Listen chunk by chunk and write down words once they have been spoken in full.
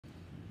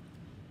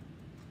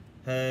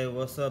Hey,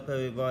 what's up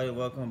everybody?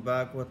 Welcome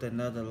back with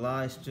another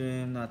live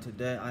stream. Now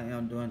today I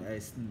am doing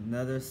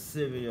another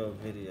cereal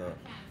video.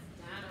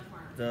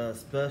 The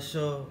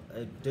special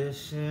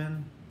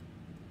edition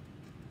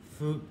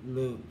Fruit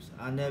Loops.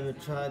 I never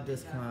tried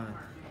this kind.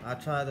 I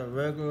tried the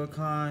regular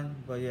kind,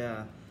 but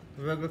yeah.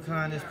 The regular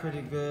kind is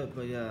pretty good,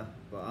 but yeah.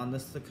 But on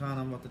this is the kind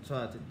I'm about to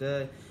try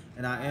today.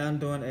 And I am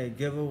doing a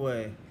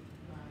giveaway.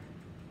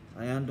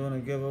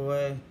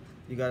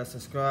 You gotta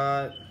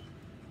subscribe.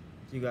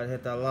 You gotta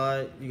hit that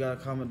like, you gotta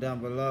comment down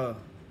below.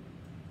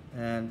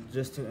 And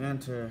just to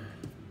enter,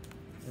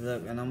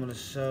 look, and I'm gonna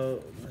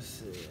show, let's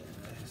see,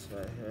 it's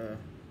right here.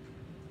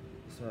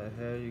 It's right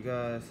here, you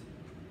guys.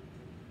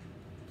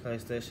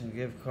 PlayStation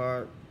gift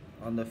card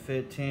on the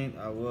 15th.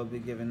 I will be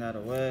giving that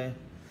away.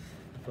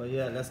 But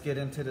yeah, let's get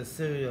into the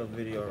cereal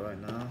video right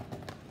now.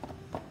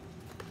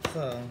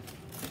 So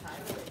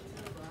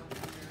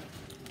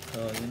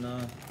you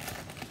know.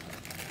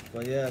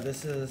 But yeah,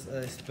 this is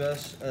a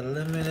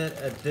limited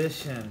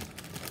edition.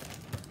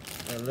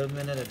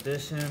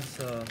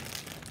 So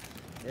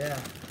yeah,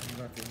 I'm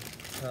about to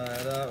try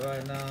it out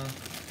right now.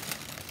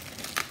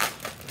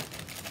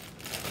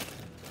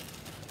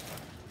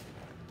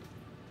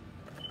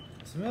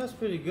 It smells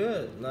pretty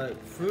good,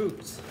 like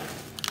fruits.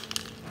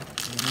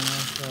 You know,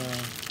 so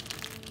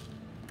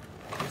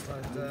just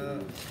like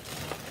that.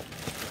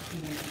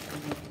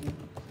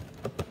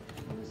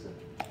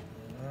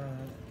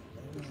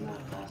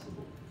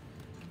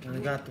 And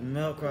we got the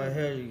milk right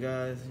here, you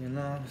guys, you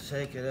know,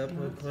 shake it up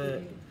real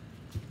quick.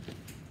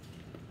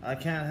 I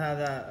can't have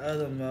that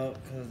other milk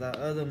because that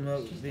other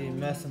milk be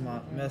messing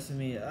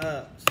me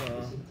up,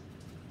 so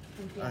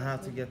I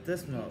have to get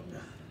this milk.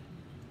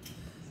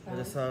 But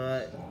it's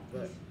alright,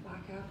 but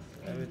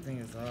everything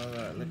is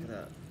alright, look at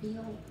that.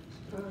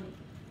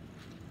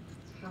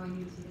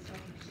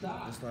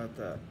 Just like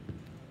that.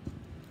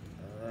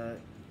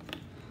 Alright.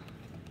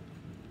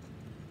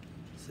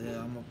 So yeah,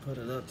 I'm gonna put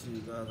it up to you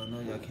guys. I know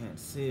y'all can't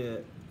see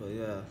it, but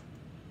yeah.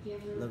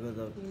 Look at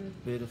the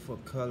beautiful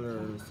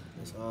colors.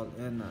 It's all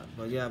in that.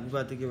 But yeah, we're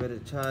about to get ready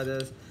to try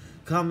this.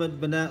 Comment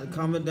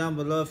down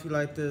below if you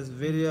like this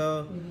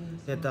video.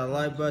 Hit that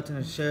like button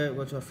and share it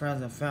with your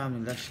friends and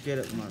family. Let's get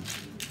it, man.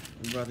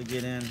 We're about to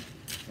get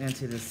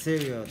into the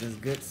cereal. This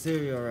good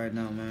cereal right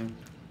now, man.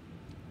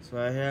 It's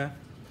right here.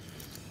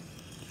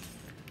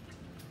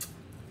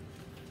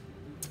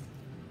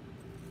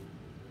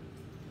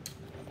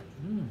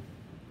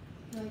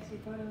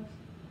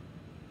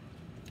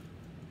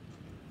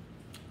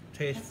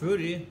 Tastes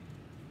fruity.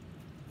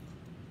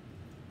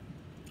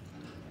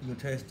 You can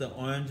taste the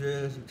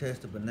oranges, you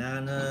taste the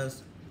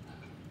bananas.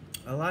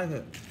 I like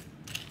it.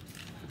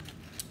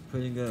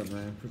 Pretty good,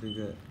 man, pretty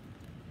good.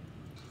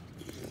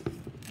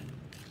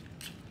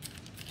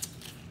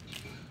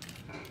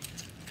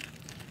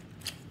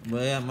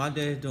 But yeah, my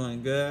day is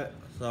doing good.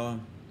 So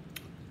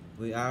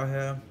we out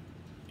here.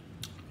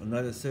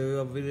 Another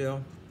cereal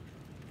video.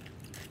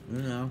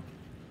 You know.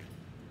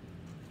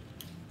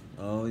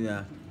 Oh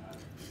yeah.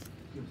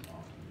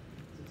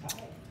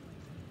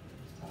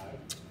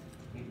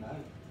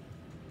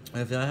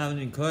 If y'all have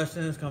any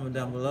questions, comment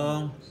down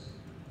below.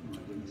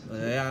 But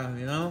yeah,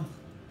 you know,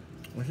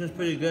 which is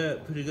pretty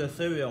good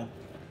cereal.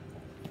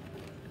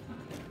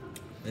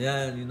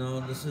 Yeah, you know,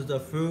 this is the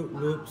Fruit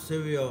Loop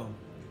cereal.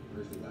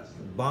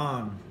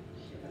 Bomb.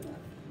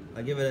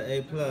 I give it an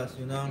A+,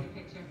 you know.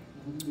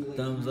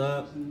 Thumbs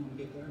up.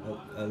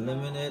 A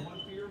limited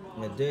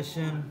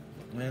edition,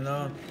 you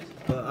know.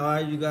 But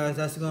alright, you guys,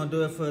 that's gonna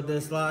do it for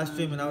this live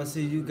stream, and I will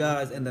see you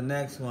guys in the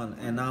next one.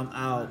 And I'm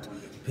out.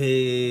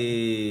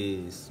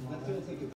 Peace.